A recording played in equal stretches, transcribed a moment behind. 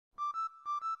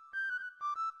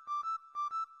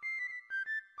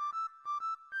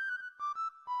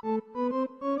来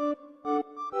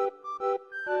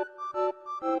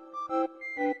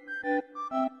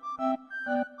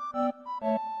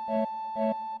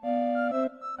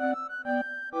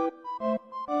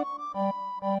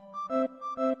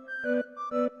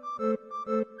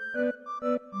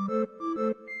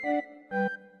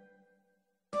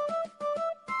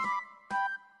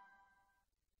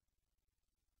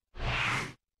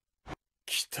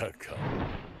たか。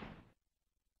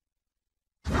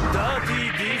ダーティー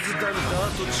ディーズダンダー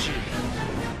トチー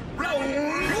ムラウンド1。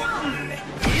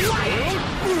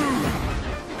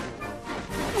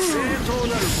正当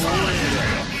なる防衛だ。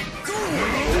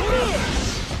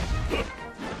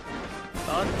あ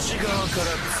っち側から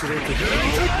連れてくる。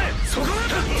そこだっ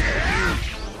て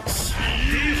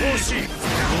D4C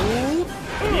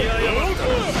いややばった。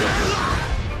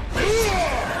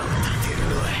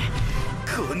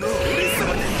この俺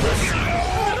様で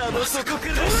腹の底か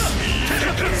らスカッ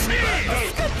と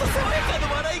爽やかな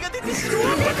笑いが出てしまう。流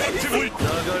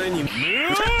れに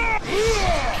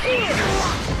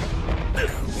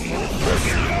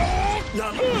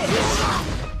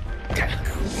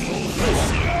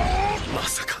ま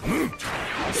さか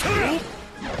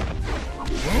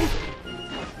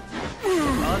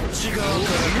あっち側から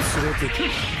連れてく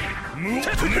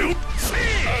る。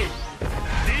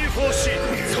D4C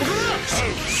そこだ。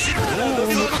スカ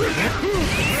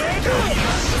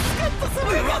ッと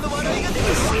爽やかな笑いが出てし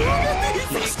まう。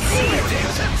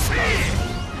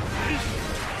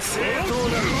正当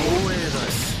なる防衛だ。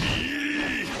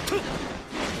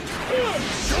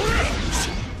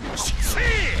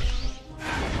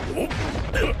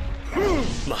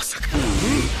まさかそこ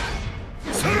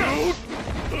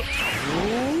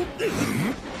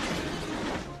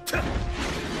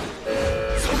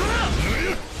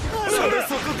だ。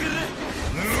そこから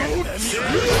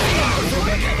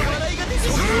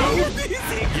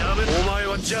お前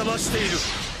は邪魔している。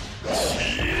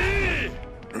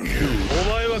お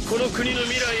前はこの国の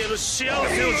未来への幸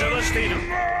せを邪魔している。呼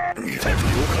吸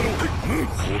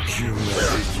が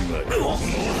できない。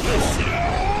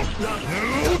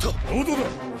喉だ。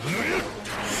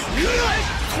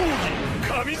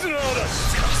神綱嵐。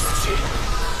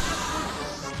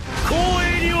光栄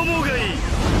に思うがいい。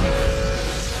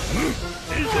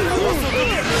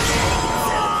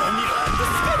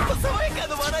爽やか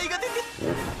な笑いが出て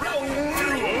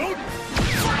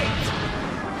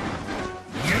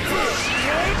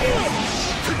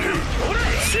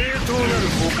正当なる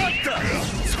ボカッタ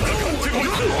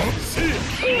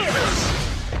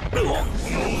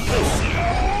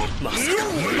まさか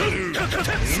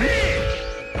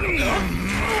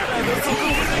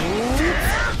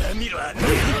見ろ。あっ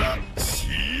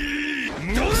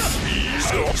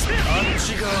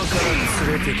ち側から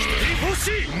連れてきた。欲し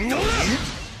い。どうだ。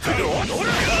かなり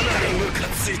ムカ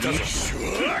ついたぞ。正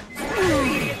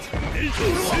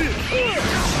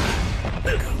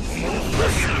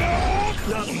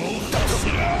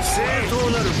当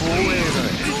なる防衛だ。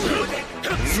あ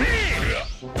っ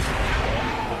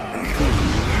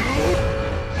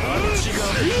ち側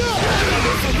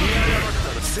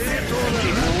正当なる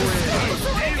防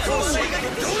衛だ。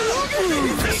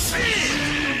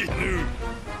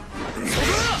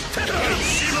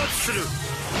始末する。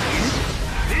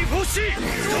D4C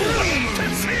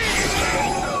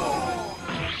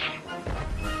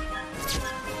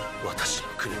私の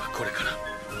国はこれから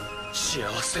幸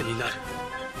せになる。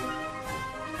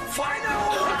ファイナルラ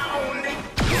ウンドフ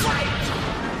ァイト。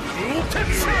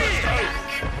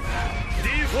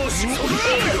D4C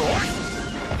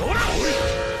ほら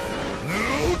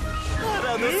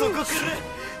腹の底から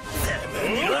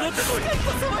あっち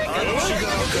側から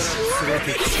連れ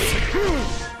てきて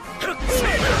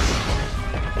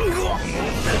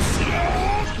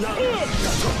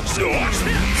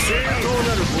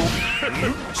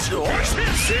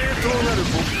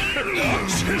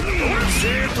正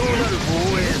当なる防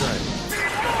衛だよ。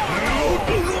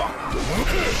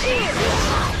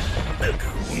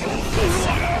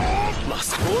ま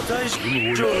さか交代しよう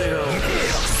願おう。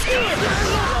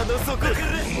あの底から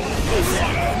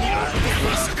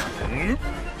まさかこ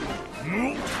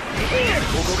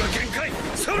こが限界。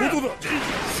それどこだ。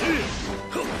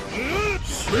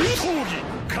闘技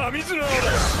神綱嵐。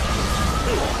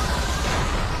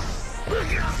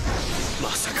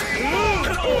まさか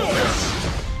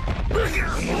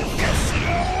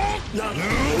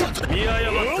見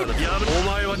誤ったな。お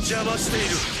前は邪魔してい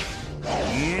る。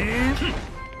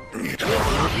見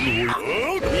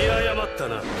誤った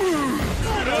な。そ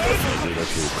れだけを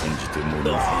感じてもらう。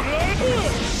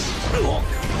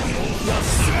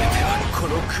全てはこ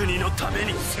の国のため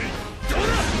に。どうだ。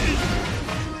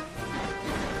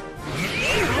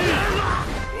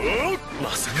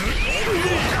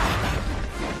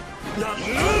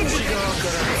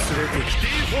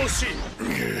D4C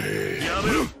や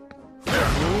めろ。こ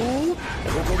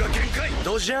こが限界。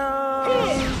ドジャー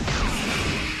ン。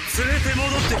連れて戻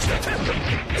ってきた。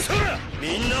そら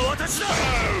みんな私だ。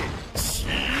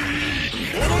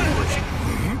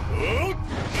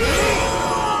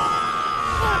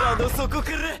腹の底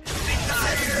から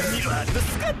にわっと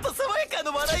スカッと爽やか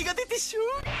な笑いが出てしょ。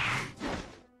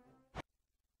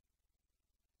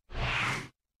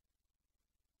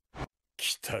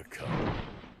来たか。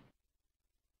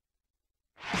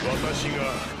私が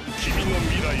君の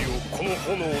未来をこの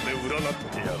炎で占っ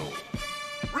てやろ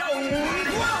う。ラウンド1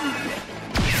フ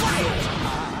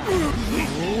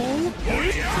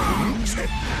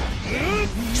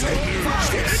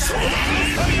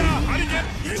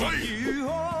ァイ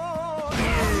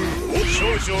少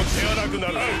々手荒くな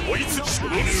る。追いつく。スタ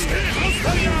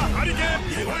リアハリケー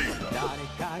ン。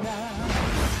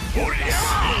おりゃ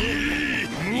ー。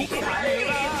ク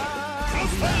ロス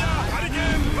ファイヤーハリケー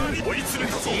ン。追い詰め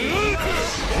たぞ。おり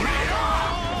ゃ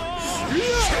ー。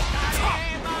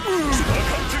かか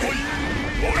ってこい。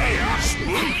おりゃー。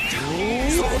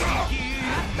そうだ。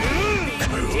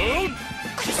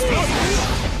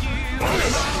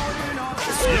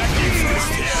焼き尽くし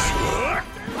てやる。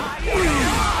おり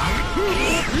ゃ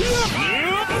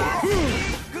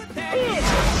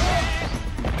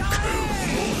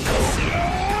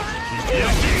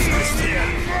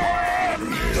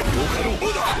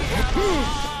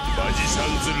マジシャン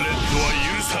ズレッドは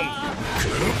許さん。焼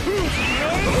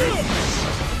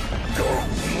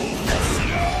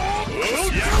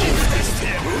き尽くして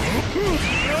やる。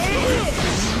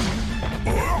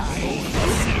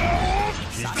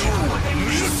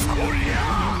おりゃ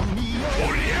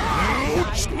おりゃ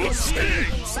おっせ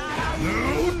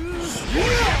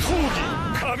抗議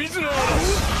神綱嵐。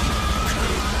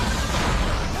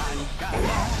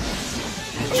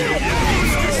一応やり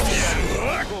尽くしてやる。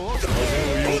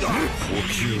どうだ補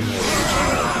給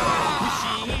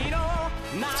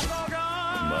満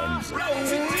足。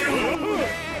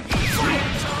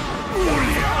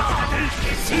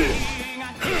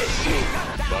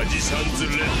マジシャンズレ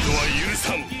ッドは許さ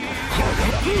ん。焼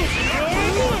き尽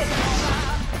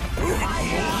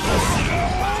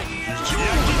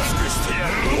くしてや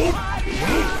る。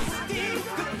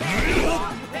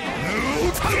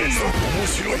面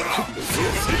白いな。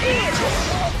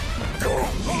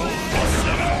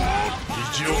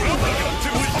一応がかって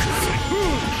おいく。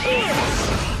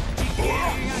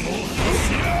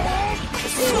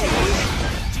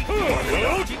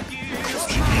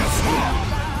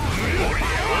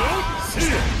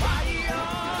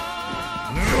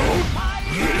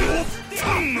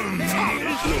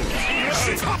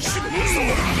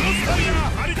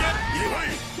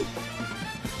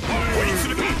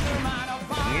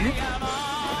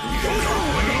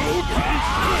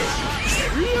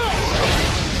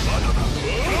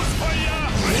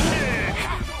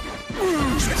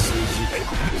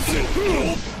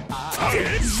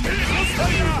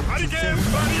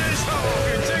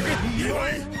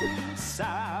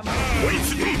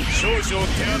少々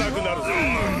手荒くなるぞ。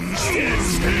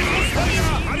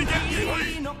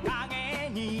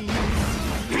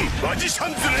マジシャン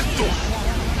ズレッド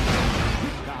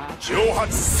蒸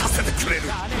発させてくれる。く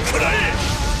らえ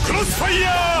クロスファイヤ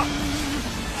ー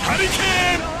ハリケ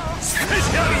ーンスペシ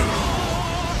ャル。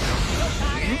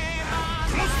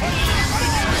クロスファイヤーハリ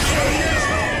ケー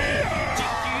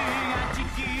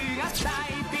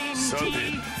ンさてフ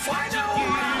ァイナル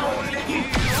ラウンド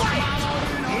ファイ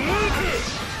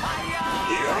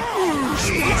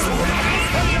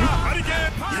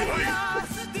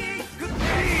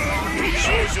少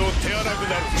々手荒く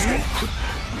なる。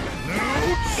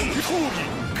抗議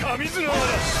神綱嵐。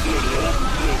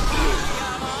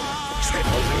風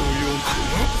を読む。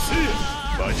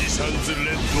マジシャンズレ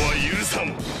ッドは許さん。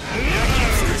焼き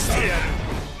尽くしてやる。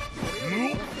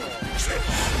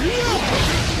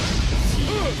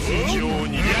非常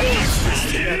に焼き尽く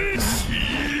してやる。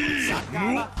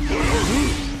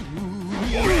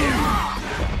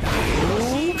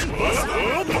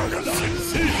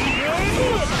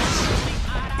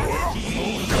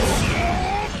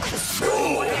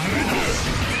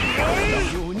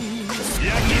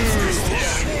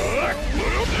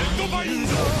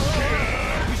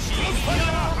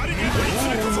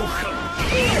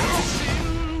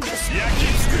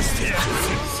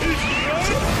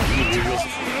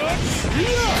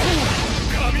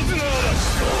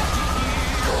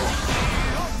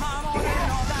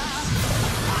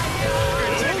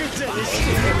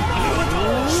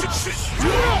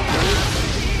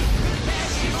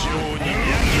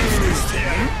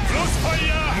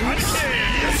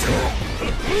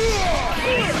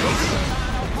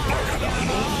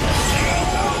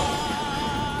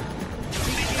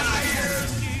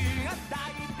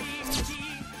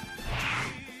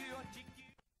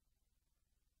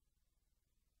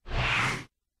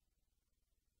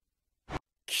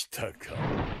たか。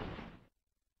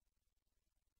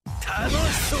楽し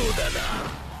そうだな。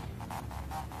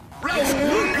ラウンド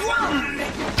1フ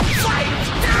ァイ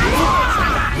ト。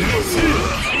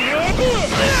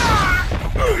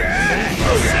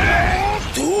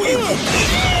どういうこ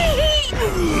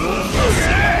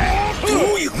と？ど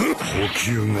ういうこと？呼吸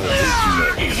が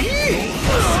できない。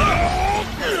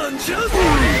なんじゃそれ。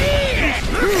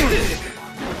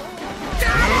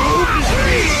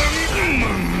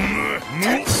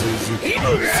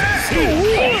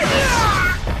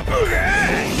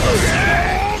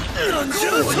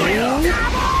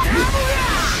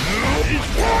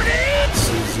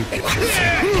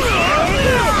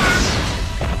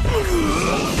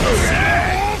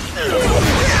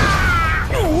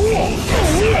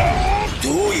ど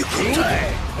ういうことだい？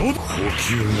呼吸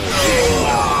がで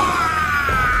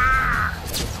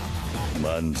きない。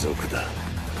満足だ。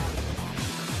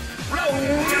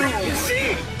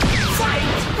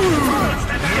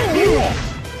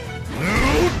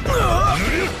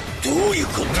どういう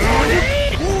こと？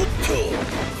おっと。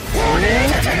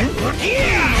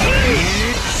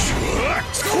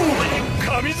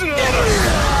神綱だ。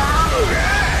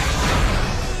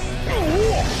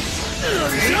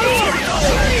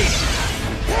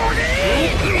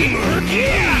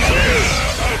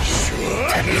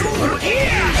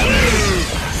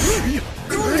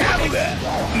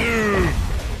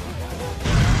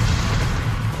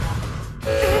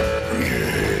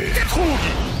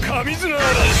神綱だ。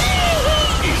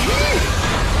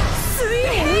水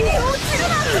平に落ちるな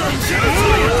んて。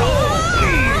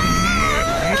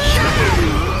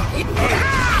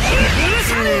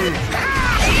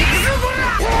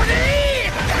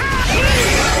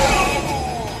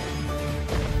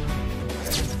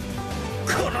こ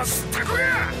のスタコが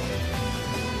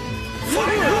ファイ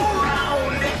ナルラウ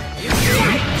ンド。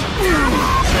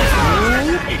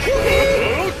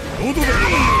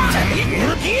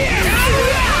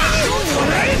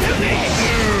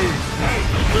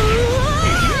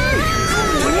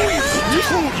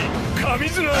神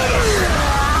綱だ。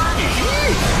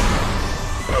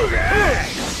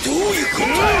どういうこと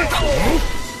だ？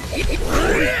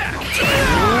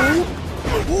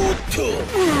おっと。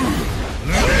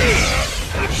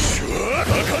か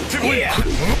かってこい。う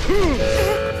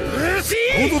るしい。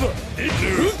本当だ。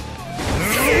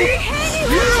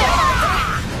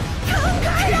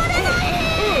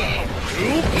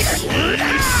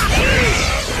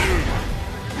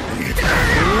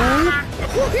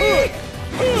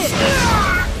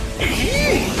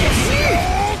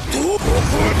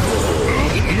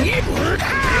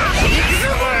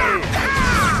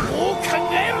もう考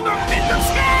えるのめんどくせ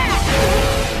え。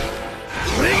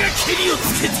俺がケリをつ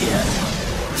けてやる。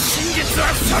真実は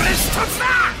それ一つだ。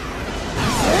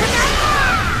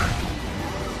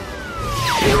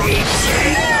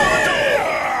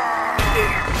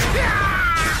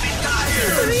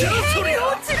じゃあそりゃ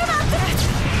落ちるなんて。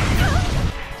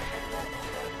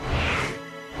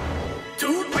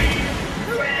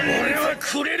俺は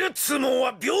くれるっつもん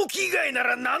は病気以外な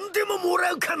ら何でもも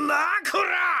らうかな、こ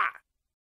ら。